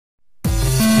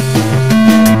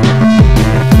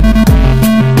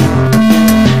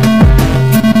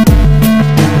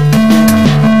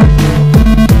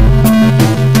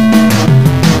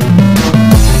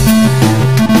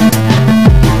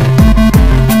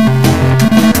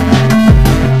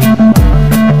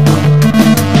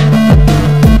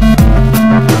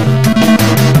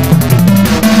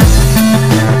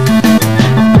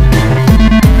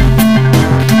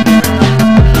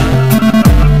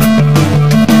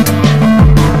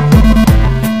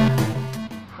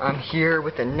here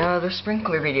with another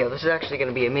sprinkler video. This is actually going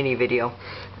to be a mini video.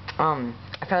 I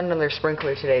found another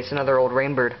sprinkler today. It's another old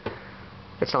Rainbird.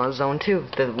 It's on zone 2,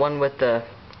 the one with the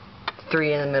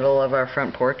 3 in the middle of our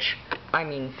front porch. I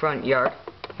mean front yard.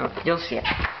 Oh, you'll see it.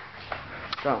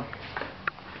 So,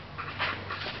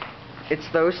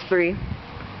 it's those 3.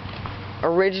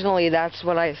 Originally, that's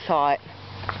what I thought.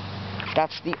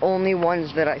 That's the only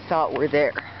ones that I thought were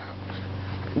there.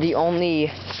 The only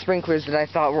sprinklers that I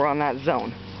thought were on that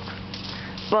zone.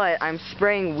 But I'm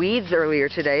spraying weeds earlier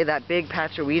today, that big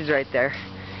patch of weeds right there.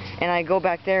 And I go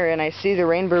back there and I see the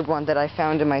Rainbird one that I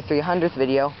found in my 300th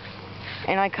video.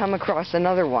 And I come across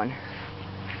another one.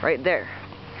 Right there.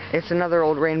 It's another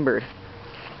old Rainbird.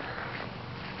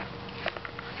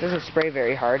 Doesn't spray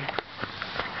very hard.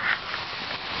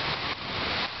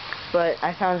 But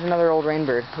I found another old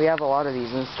Rainbird. We have a lot of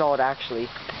these installed actually.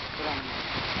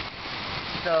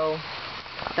 So,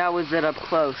 that was it up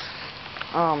close.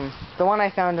 The one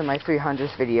I found in my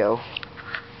 300th video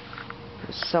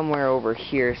is somewhere over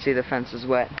here. See, the fence is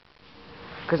wet.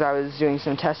 Because I was doing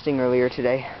some testing earlier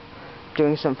today.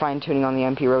 Doing some fine-tuning on the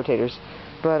MP rotators.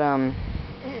 But,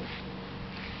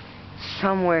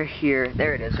 somewhere here.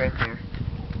 There it is, right there.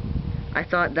 I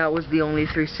thought that was the only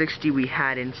 360 we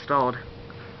had installed.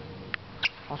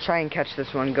 I'll try and catch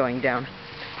this one going down.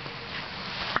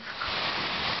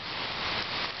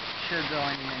 Should go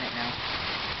any minute now.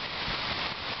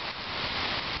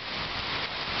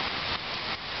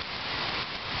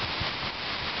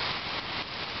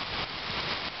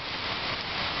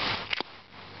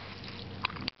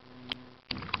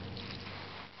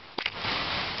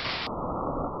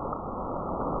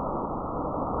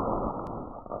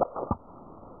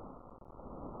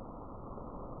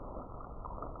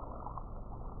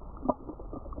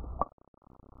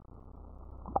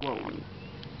 Whoa.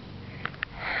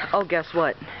 Oh, guess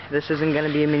what? This isn't going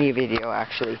to be a mini video,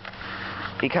 actually,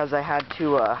 because I have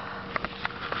to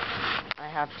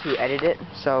edit it,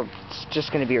 so it's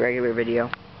just going to be a regular video.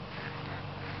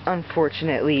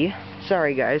 Unfortunately,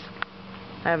 sorry guys,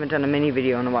 I haven't done a mini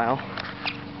video in a while.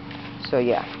 So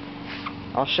yeah,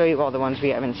 I'll show you all the ones we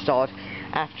have installed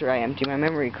after I empty my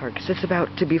memory card, because it's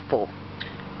about to be full.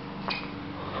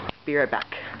 Be right back.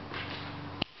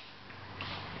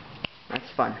 That's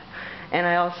fun. And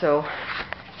I also,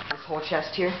 this whole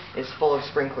chest here is full of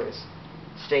sprinklers.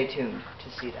 Stay tuned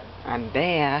to see them. I'm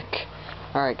back.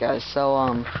 Alright guys,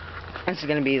 so this is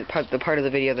going to be the part of the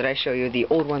video that I show you the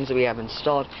old ones that we have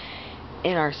installed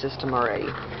in our system already.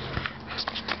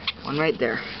 One right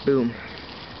there. Boom.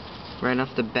 Right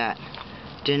off the bat.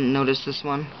 Didn't notice this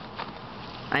one.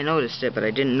 I noticed it, but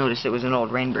I didn't notice it was an old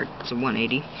Rainbird. It's a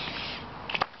 180.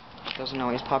 Doesn't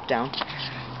always pop down.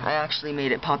 I actually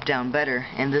made it pop down better,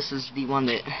 and this is the one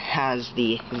that has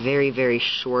the very, very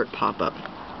short pop-up.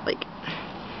 Like,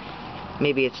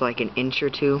 maybe it's like an inch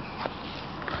or 2,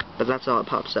 but that's all it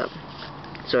pops up.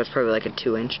 So it's probably like a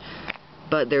 2-inch.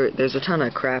 But there's a ton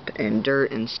of crap and dirt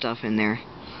and stuff in there,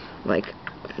 like,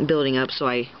 building up. So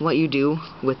what you do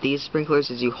with these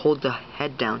sprinklers is you hold the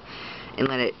head down and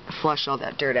let it flush all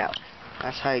that dirt out.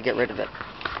 That's how you get rid of it.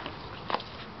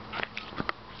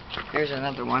 Here's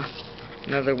another one.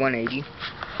 Another 180.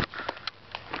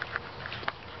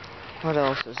 What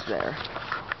else is there?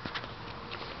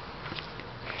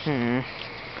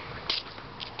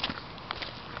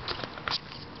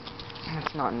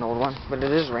 That's not an old one, but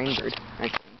it is Rainbird, I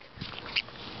think.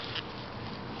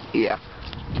 Yeah.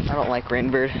 I don't like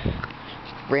Rainbird.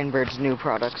 Rainbird's new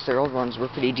products. Their old ones were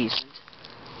pretty decent.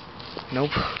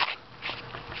 Nope.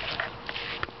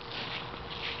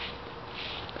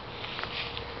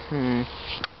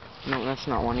 No, that's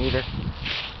not one either.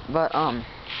 But,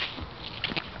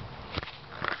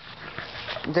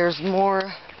 there's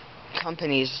more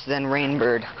companies than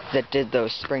Rainbird that did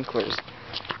those sprinklers.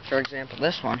 For example,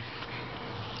 this one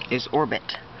is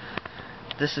Orbit.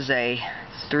 This is a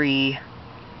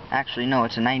actually no,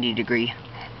 it's a 90 degree.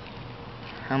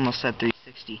 I almost said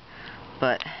 360.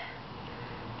 But,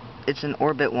 it's an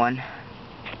Orbit one.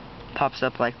 Pops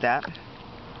up like that.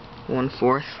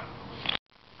 1/4.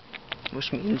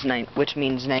 Which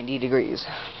means 90 degrees.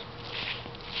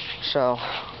 So,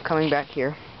 coming back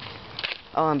here.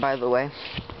 Oh, and by the way,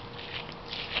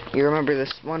 you remember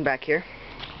this one back here?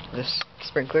 This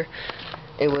sprinkler?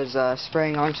 It was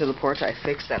spraying onto the porch. I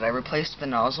fixed that. I replaced the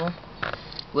nozzle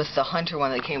with the Hunter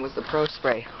one that came with the Pro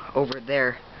Spray over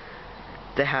there.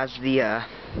 That has the,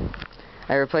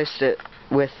 I replaced it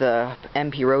with the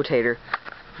MP rotator,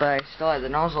 but I still had the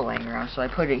nozzle laying around, so I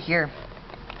put it here.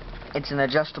 It's an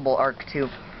adjustable arc too.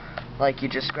 Like, you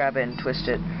just grab it and twist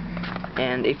it.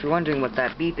 And if you're wondering what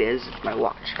that beep is, it's my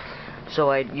watch.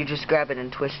 So you just grab it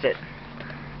and twist it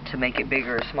to make it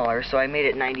bigger or smaller, so I made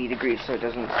it 90 degrees so it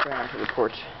doesn't spray onto the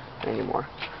porch anymore.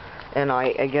 And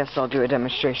I guess I'll do a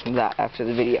demonstration of that after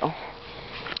the video,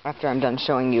 after I'm done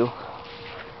showing you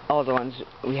all the ones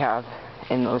we have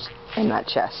in that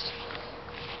chest.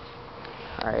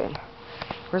 Alright,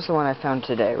 where's the one I found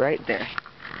today? Right there.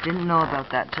 Didn't know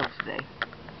about that till today.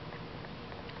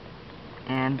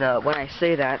 And when I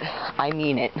say that, I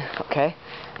mean it, okay?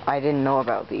 I didn't know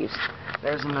about these.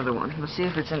 There's another one. Let's see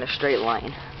if it's in a straight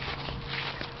line.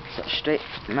 It's a straight,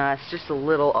 nah, it's just a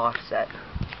little offset.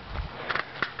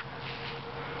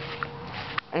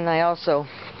 And I also,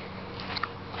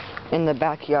 in the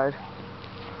backyard,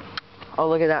 oh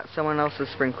look at that, someone else's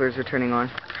sprinklers are turning on.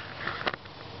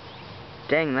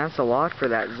 Dang, that's a lot for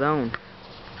that zone.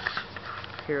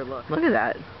 Here, look at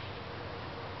that.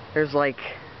 There's like,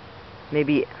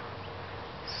 maybe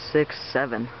 6,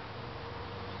 7.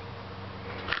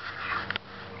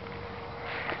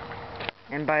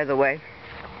 And by the way,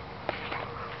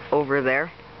 over there,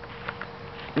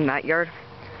 in that yard,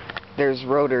 there's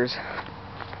rotors,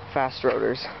 fast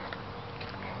rotors.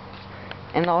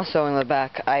 And also in the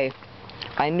back, I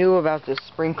knew about this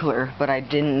sprinkler, but I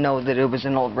didn't know that it was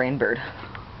an old Rainbird.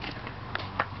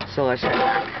 So let's check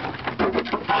back.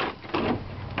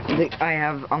 I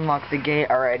have unlocked the gate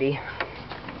already.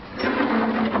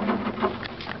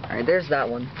 Alright, there's that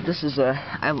one. This is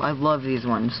I love these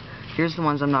ones. Here's the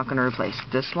ones I'm not going to replace.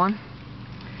 This one,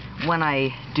 when I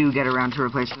do get around to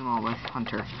replacing them all with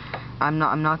Hunter. I'm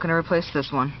not going to replace this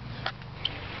one.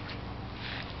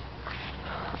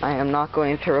 I am not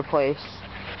going to replace,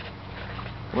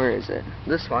 where is it?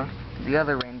 This one, the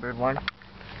other Rainbird one.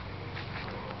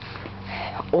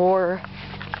 Or,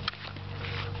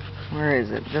 where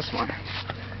is it? This one.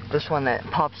 This one that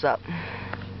pops up.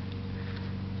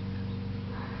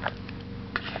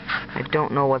 I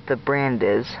don't know what the brand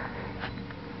is.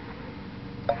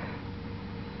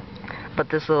 But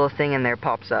this little thing in there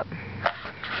pops up.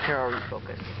 Here, I'll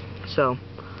refocus. So,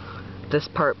 this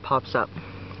part pops up.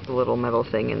 The little metal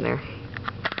thing in there.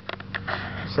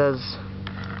 It says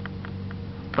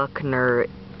Buckner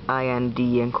IND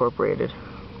Incorporated.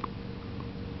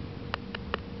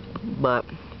 But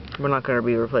we're not going to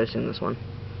be replacing this one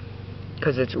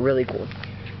because it's really cool.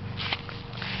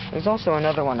 There's also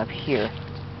another one up here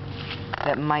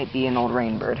that might be an old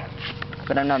Rainbird,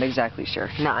 but I'm not exactly sure.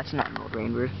 No, it's not an old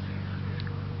Rainbird.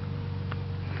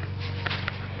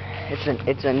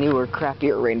 It's a newer,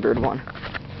 crappier Rainbird one.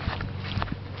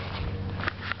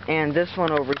 And this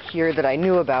one over here that I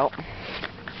knew about,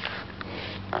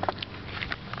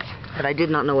 but I did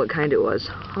not know what kind it was.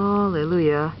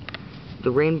 Hallelujah.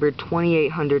 The Rainbird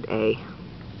 2800A.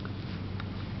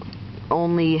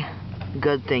 Only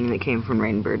good thing that came from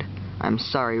Rainbird. I'm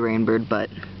sorry, Rainbird, but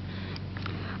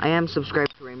I am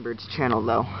subscribed to Rainbird's channel,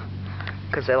 though,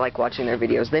 because I like watching their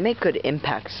videos. They make good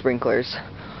impact sprinklers.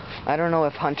 I don't know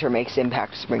if Hunter makes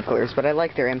impact sprinklers, but I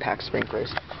like their impact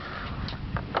sprinklers.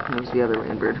 There's the other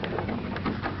Rainbird.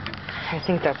 I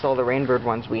think that's all the Rainbird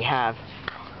ones we have.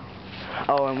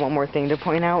 Oh, and one more thing to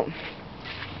point out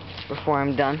before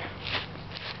I'm done.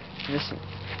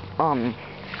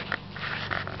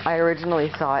 I originally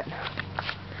thought,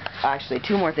 actually,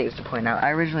 2 more things to point out.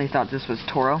 I originally thought this was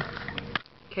Toro.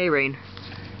 K-Rain.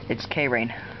 It's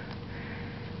K-Rain.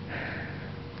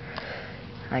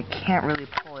 I can't really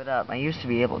pull it up. I used to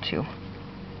be able to.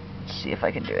 Let's see if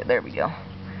I can do it. There we go.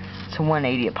 It's a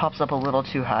 180. It pops up a little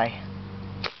too high.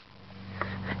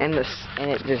 And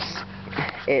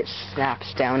it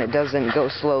snaps down. It doesn't go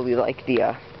slowly like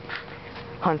the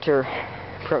Hunter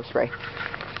Pro Spray.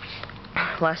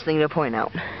 Last thing to point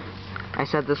out. I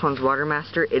said this one's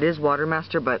Watermaster. It is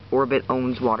Watermaster, but Orbit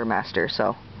owns Watermaster,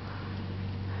 so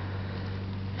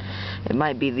it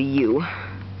might be the U.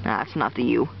 Nah, it's not the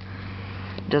U.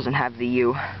 It doesn't have the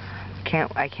U.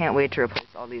 I can't wait to replace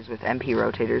all these with MP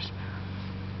rotators.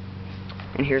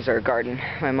 And here's our garden.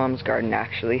 My mom's garden,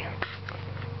 actually.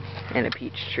 And a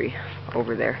peach tree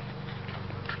over there.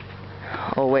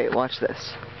 Oh wait, watch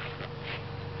this.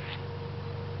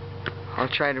 I'll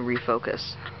try to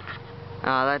refocus.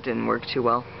 That didn't work too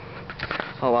well.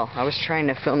 Oh well, I was trying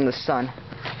to film the sun,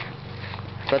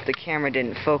 but the camera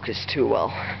didn't focus too well.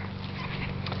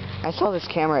 I saw this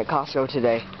camera at Costco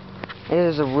today. It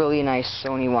is a really nice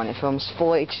Sony one. It films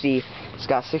full HD. It's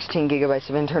got 16 gigabytes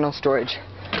of internal storage.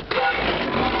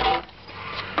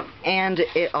 And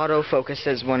it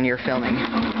autofocuses when you're filming.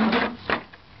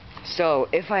 So,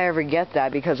 if I ever get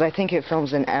that, because I think it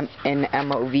films in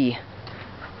MOV,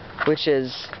 which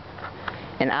is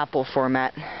an Apple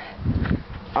format,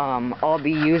 I'll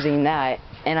be using that,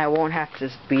 and I won't have to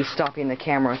be stopping the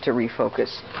camera to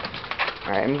refocus.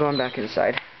 Alright, I'm going back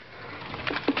inside.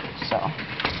 So,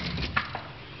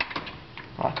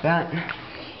 lock that.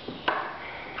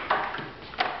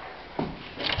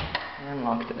 And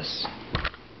lock this.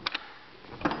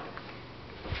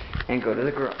 And go to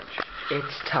the garage.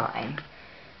 It's time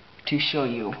to show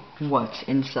you what's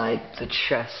inside the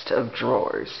chest of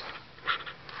drawers.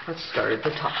 Let's start at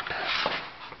the top.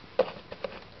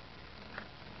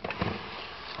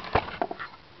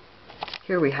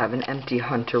 Here we have an empty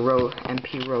Hunter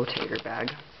MP rotator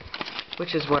bag,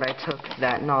 which is what I took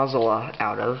that nozzle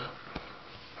out of,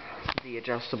 the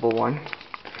adjustable one.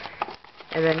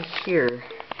 And then here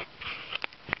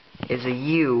is a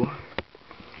U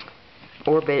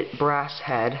Orbit brass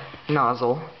head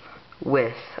nozzle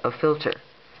with a filter,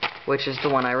 which is the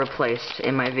one I replaced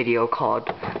in my video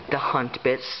called the Hunt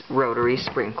Bits Rotary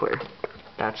Sprinkler.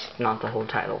 That's not the whole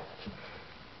title.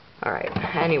 Alright,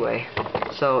 anyway,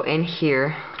 so in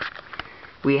here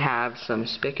we have some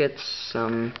spigots,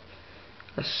 a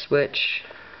switch,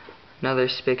 another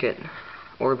spigot,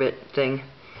 Orbit thing.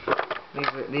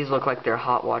 These look like they're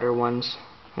hot water ones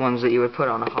that you would put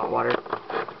on a hot water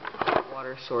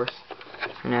source.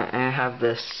 And I have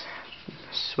this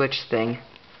switch thing.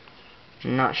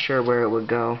 I'm not sure where it would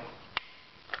go,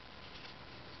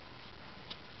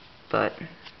 but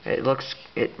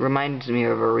it reminds me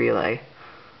of a relay.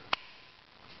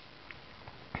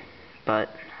 But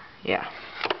yeah.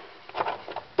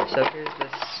 So here's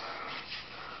this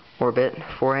Orbit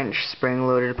 4-inch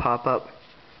spring-loaded pop-up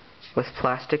with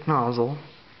plastic nozzle.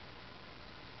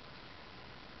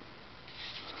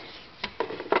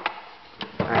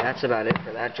 Alright, that's about it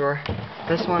for that drawer.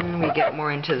 This one, we get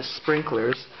more into the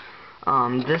sprinklers.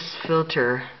 This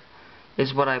filter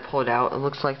is what I pulled out. It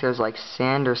looks like there's like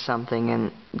sand or something,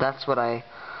 and that's what I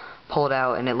pulled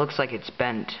out, and it looks like it's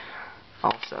bent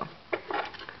also.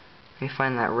 Let me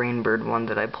find that Rainbird one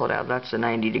that I pulled out. That's a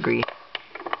 90-degree.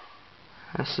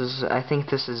 I think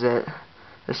this is it.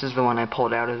 This is the one I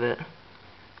pulled out of it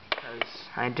because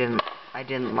I didn't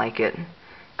like it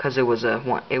because it was a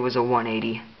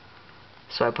 180.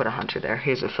 So I put a Hunter there.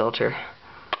 Here's a filter.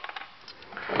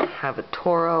 I have a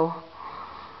Toro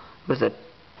with a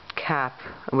cap,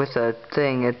 with a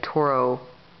thing, a Toro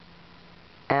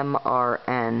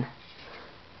MPR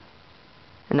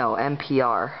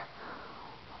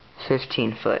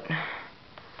 15 foot.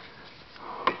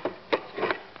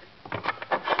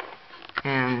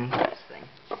 And this thing.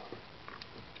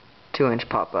 2-inch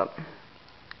pop-up.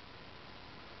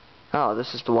 Oh,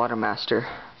 this is the Watermaster.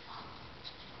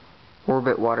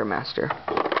 Orbit Watermaster.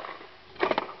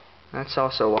 That's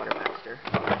also Watermaster.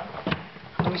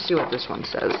 Let me see what this one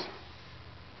says.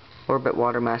 Orbit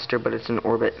Watermaster, but it's an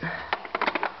Orbit.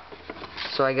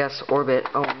 So I guess Orbit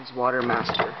owns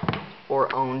Watermaster.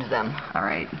 Or owned them.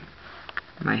 Alright.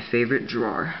 My favorite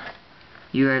drawer.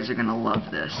 You guys are gonna love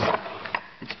this.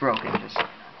 It's broken, just so you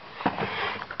know.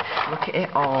 Look at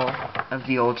all of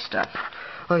the old stuff.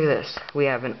 Look at this. We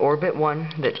have an Orbit one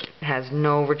that has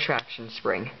no retraction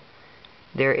spring.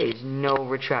 There is no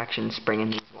retraction spring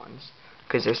in these ones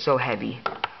because they're so heavy.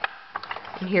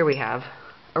 And here we have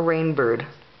a Rainbird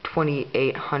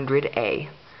 2800A.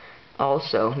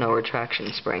 Also no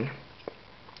retraction spring.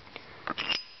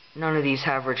 None of these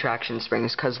have retraction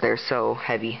springs because they're so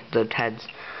heavy. The heads,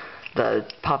 the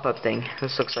pop-up thing,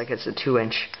 this looks like it's a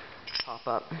 2-inch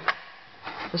pop-up.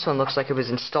 This one looks like it was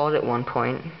installed at one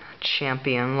point.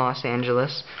 Champion, Los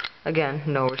Angeles. Again,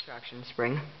 no retraction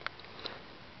spring.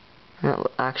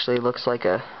 It actually looks like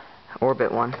a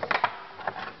Orbit one.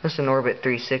 This is an Orbit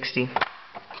 360.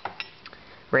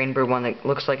 Rainbird one that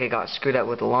looks like it got screwed up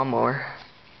with a lawnmower.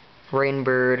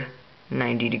 Rainbird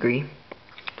 90-degree.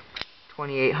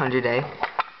 2800A.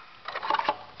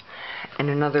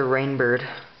 And another Rainbird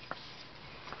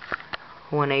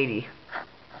 180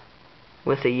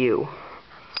 with a U.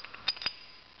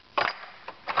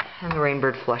 And the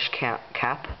Rainbird flush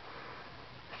cap.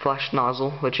 Flush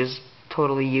nozzle, which is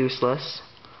totally useless.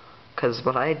 Because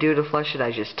what I do to flush it,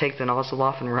 I just take the nozzle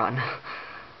off and run.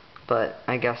 But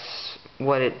I guess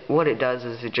what it does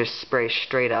is it just sprays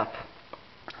straight up.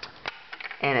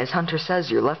 And as Hunter says,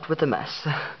 you're left with a mess.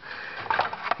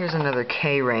 Here's another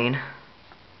K-Rain.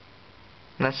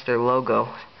 That's their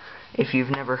logo, if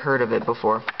you've never heard of it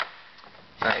before.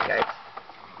 Alright guys,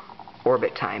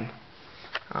 Orbit time.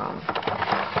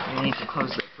 I need to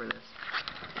close it for this.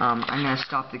 I'm going to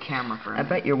stop the camera for a minute. I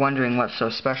bet you're wondering what's so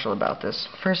special about this.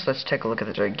 First, let's take a look at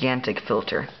the gigantic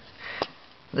filter.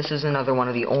 This is another one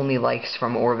of the only likes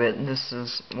from Orbit. This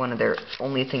is one of their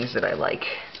only things that I like.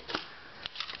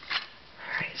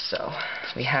 Alright, so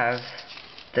we have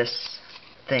this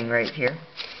thing right here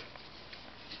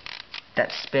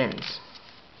that spins.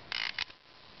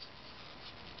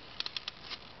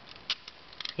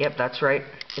 Yep, that's right.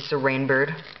 It's a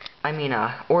Rainbird. I mean,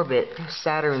 Orbit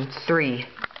Saturn III.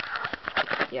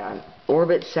 Yeah,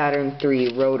 Orbit Saturn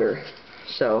III rotor.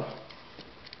 So.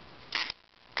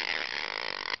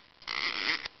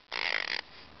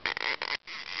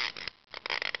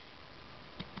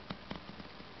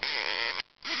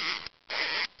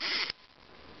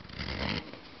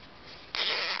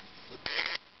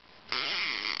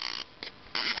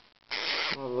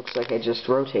 Well, it looks like I just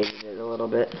rotated it a little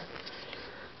bit.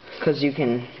 Because you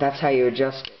can, that's how you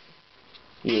adjust it.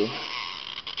 You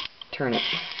turn it.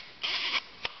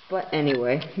 But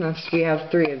anyway, we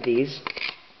have 3 of these.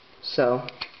 So,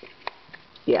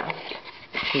 yeah.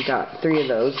 We got 3 of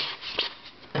those.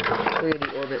 3 of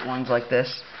the Orbit ones like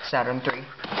this. Saturn III.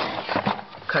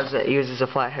 Because it uses a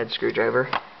flathead screwdriver.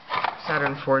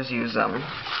 Saturn IVs use,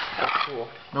 tool.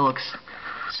 It looks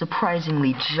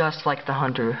surprisingly just like the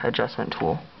Hunter adjustment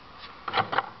tool. We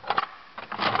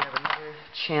have another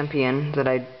Champion that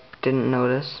I didn't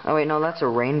notice. Oh wait, no, that's a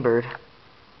Rainbird.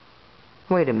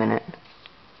 Wait a minute.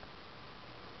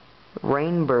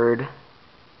 Rainbird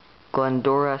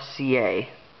Glendora CA.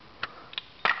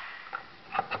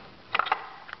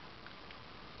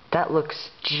 That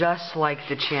looks just like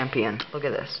the Champion. Look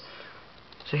at this.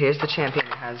 So here's the Champion.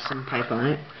 It has some pipe on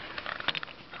it.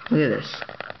 Look at this.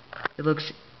 It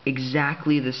looks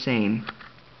exactly the same.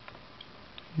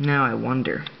 Now I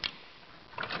wonder.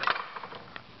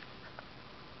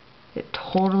 It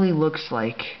totally looks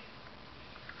like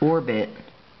Orbit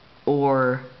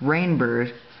or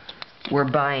Rainbird were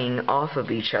buying off of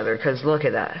each other. Because look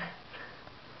at that.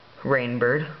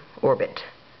 Rainbird, Orbit.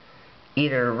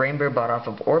 Either Rainbird bought off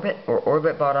of Orbit or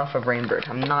Orbit bought off of Rainbird.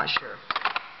 I'm not sure.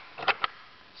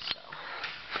 So,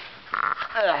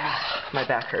 my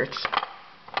back hurts.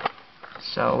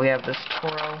 So we have this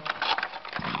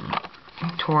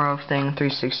Toro thing,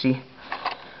 360,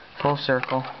 full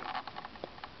circle.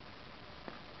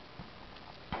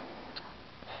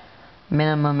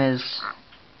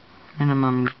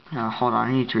 Hold on,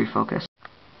 I need to refocus.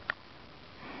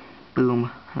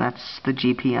 Boom, that's the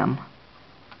GPM.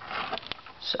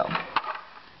 So,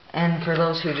 and for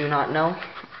those who do not know,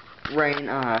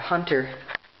 Hunter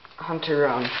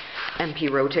MP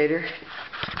rotator,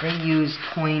 they use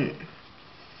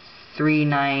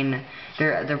 0.39.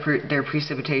 Their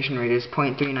precipitation rate is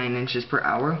 0.39 inches per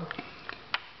hour.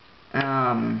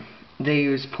 They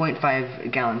use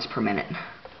 0.5 gallons per minute.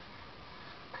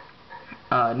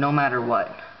 No matter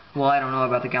what. Well, I don't know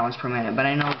about the gallons per minute, but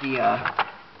I know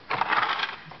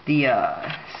the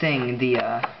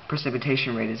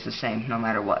precipitation rate is the same no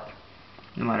matter what.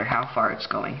 No matter how far it's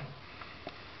going.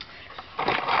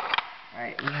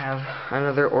 Alright, we have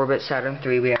another Orbit Saturn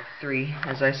III. We have 3,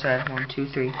 as I said. 1, 2,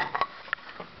 3.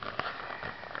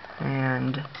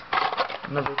 And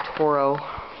another Toro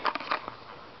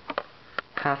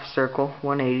half circle,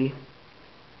 180.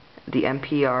 The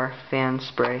MPR fan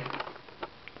spray.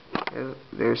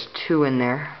 There's 2 in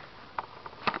there.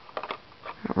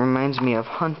 It reminds me of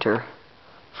Hunter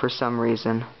for some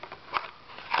reason.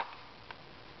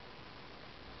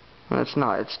 Well, it's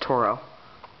not, it's Toro.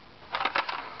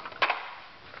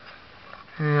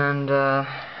 And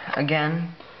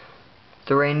again,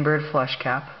 the Rainbird flush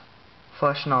cap,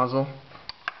 flush nozzle.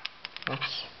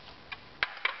 Oops.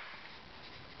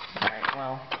 Alright,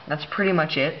 well, that's pretty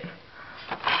much it.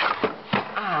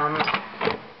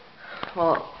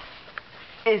 Well,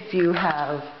 if you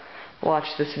have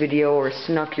watched this video or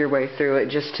snuck your way through it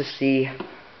just to see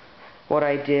what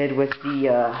I did with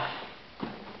the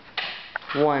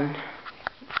one,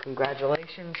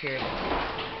 congratulations, here.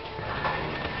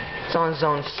 It's on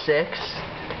zone 6.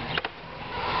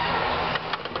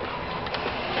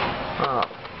 Oh.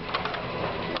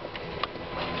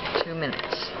 2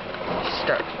 minutes.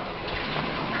 Start.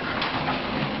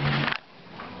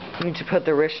 Need to put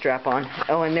the wrist strap on.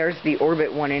 Oh, and there's the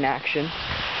Orbit one in action.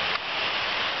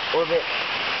 Orbit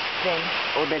thing.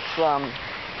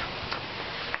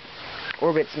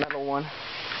 Orbit's metal one.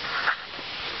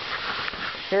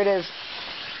 Here it is.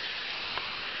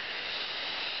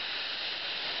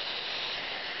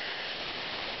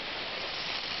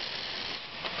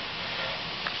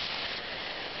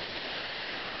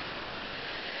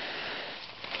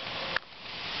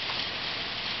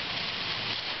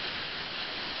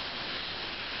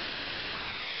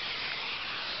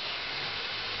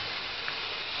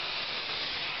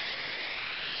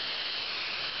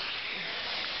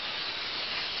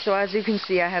 So as you can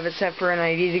see, I have it set for a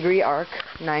 90-degree arc,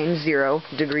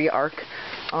 90-degree arc,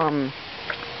 and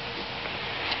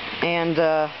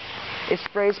it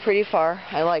sprays pretty far.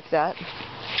 I like that.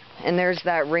 And there's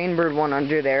that Rainbird one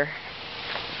under there.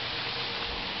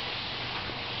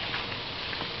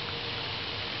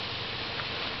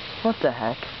 What the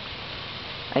heck?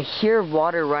 I hear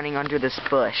water running under this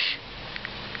bush,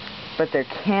 but there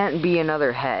can't be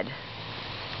another head.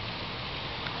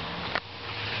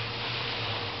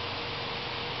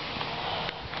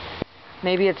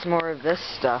 Maybe it's more of this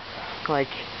stuff, like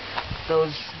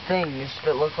those things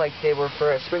that look like they were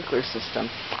for a sprinkler system.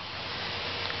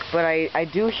 But I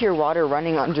do hear water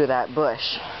running under that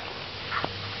bush.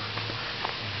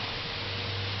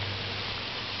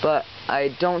 But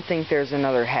I don't think there's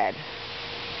another head.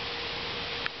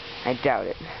 I doubt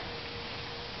it.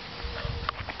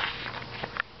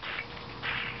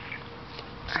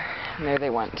 And there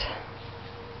they went.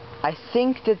 I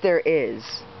think that there is.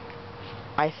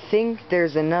 I think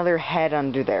there's another head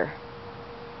under there.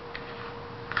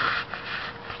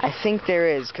 I think there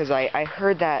is, because I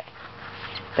heard that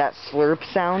slurp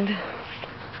sound.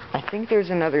 I think there's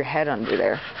another head under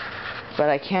there. But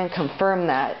I can't confirm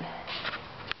that.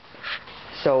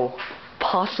 So,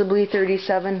 possibly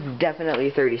 37, definitely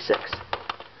 36.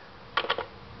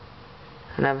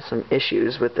 I'm having some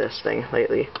issues with this thing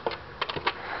lately.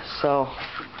 So,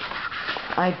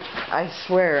 I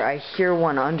swear I hear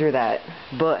one under that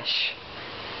bush.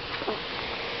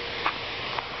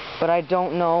 But I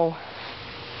don't know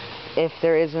if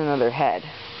there is another head.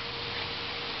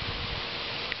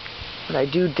 But I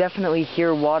do definitely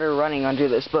hear water running under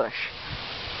this bush.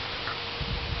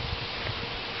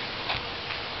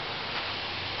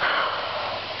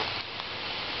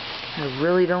 I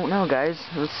really don't know, guys.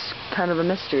 It's kind of a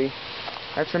mystery.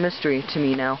 That's a mystery to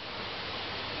me now.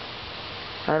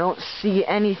 I don't see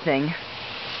anything.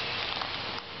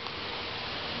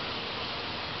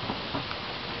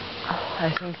 I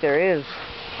think there is.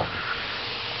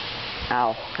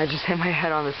 Ow. I just hit my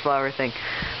head on this flower thing.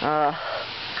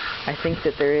 I think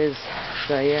that there is.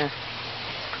 So, yeah.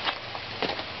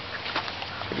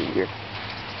 Pretty weird.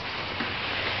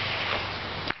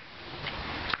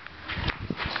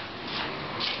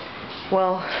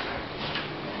 Well,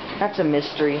 that's a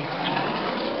mystery.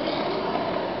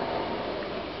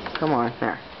 Come on,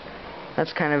 there.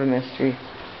 That's kind of a mystery.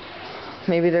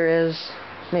 Maybe there is,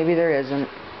 maybe there isn't.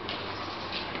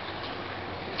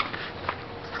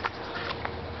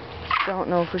 Don't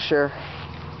know for sure.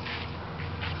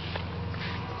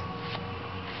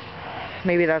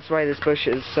 Maybe that's why this bush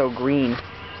is so green.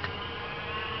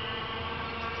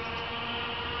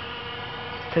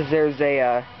 Because there's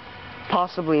a,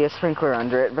 possibly a sprinkler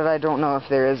under it, but I don't know if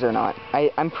there is or not.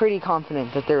 I'm pretty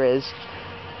confident that there is.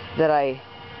 That I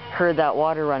heard that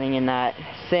water running in that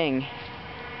thing.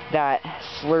 That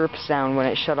slurp sound when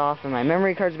it shut off, and my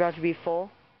memory card's about to be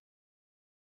full.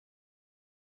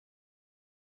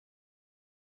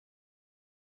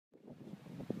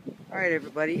 Alright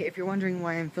everybody, if you're wondering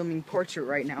why I'm filming portrait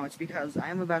right now, it's because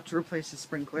I'm about to replace the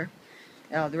sprinkler.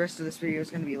 The rest of this video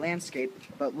is going to be landscape,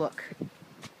 but look.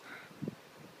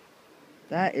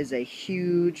 That is a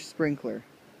huge sprinkler.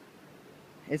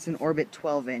 It's an Orbit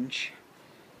 12-inch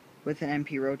with an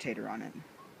MP rotator on it.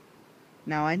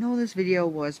 Now I know this video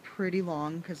was pretty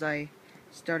long because I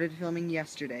started filming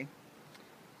yesterday.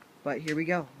 But here we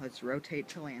go. Let's rotate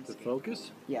to landscape. The focus?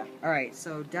 Yeah. Alright,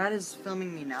 so Dad is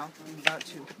filming me now. I'm about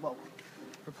to,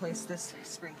 replace this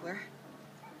sprinkler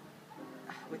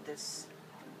with this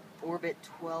Orbit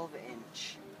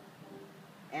 12-inch.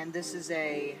 And this is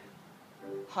a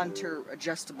Hunter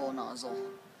adjustable nozzle.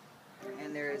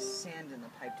 And there is sand in the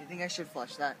pipe. Do you think I should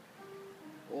flush that?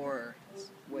 Or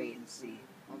wait and see?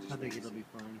 I think it'll be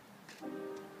fine.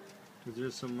 Is there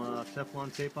some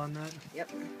Teflon tape on that?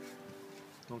 Yep.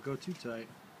 Don't go too tight.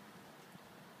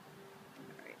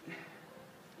 Alright.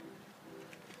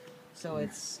 So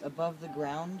it's above the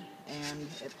ground and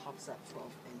it pops up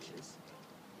 12 inches.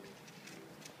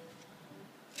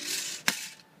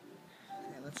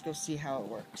 Okay, let's go see how it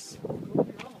works.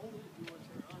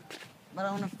 But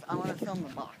I want to film the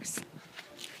box.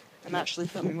 I'm actually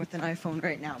filming with an iPhone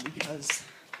right now because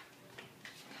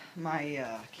my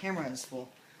camera is full.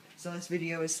 So this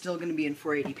video is still going to be in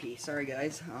 480p. Sorry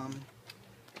guys.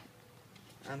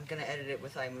 I'm going to edit it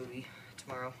with iMovie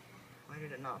tomorrow. Why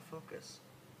did it not focus?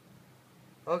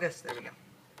 Focus, there we go.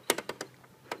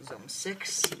 Zone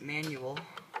 6, manual.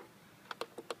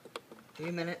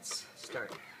 3 minutes,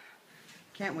 start.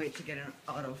 Can't wait to get an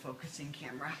auto-focusing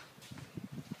camera.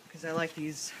 Because I like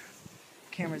these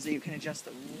cameras that you can adjust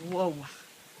the,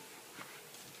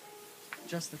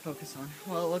 adjust the focus on.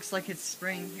 Well, it looks like it's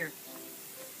spraying here.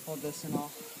 Hold this and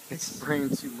all. It's spraying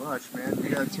too much, man. You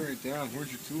gotta turn it down.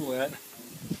 Where's your tool at?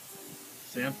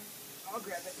 Sam? I'll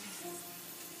grab it.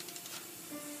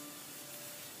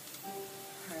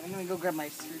 Alright, I'm gonna go grab my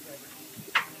screwdriver.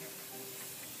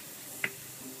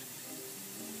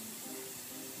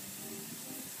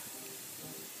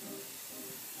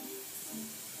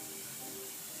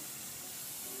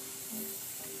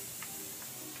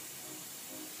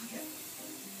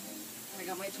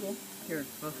 got my tool. Here,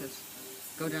 focus.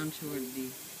 Go down toward the...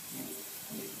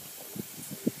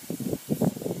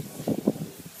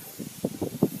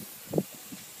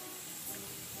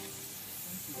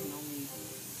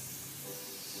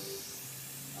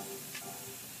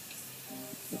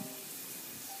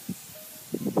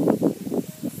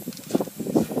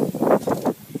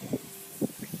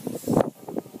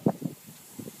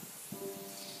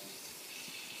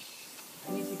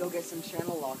 I need to go get some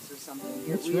channel locks or something.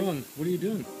 Here, What's wrong? What are you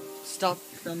doing? Stop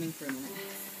filming for a minute.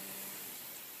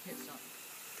 Hit stop.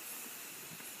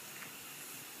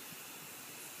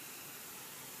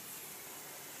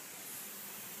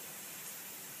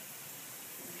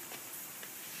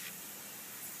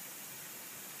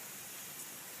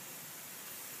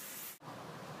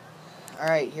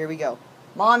 Alright, here we go.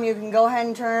 Mom, you can go ahead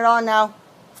and turn it on now.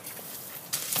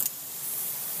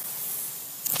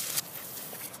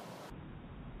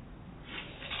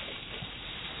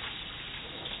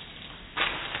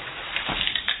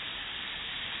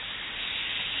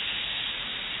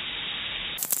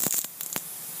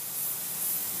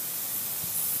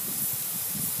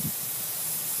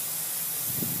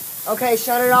 Okay,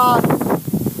 shut it off.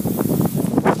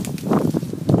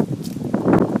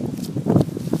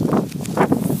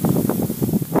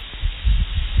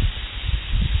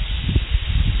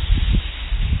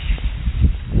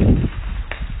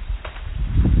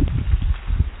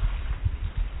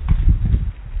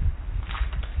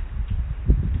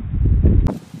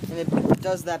 And it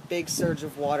does that big surge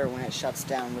of water when it shuts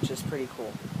down, which is pretty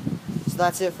cool. So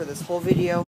that's it for this whole video.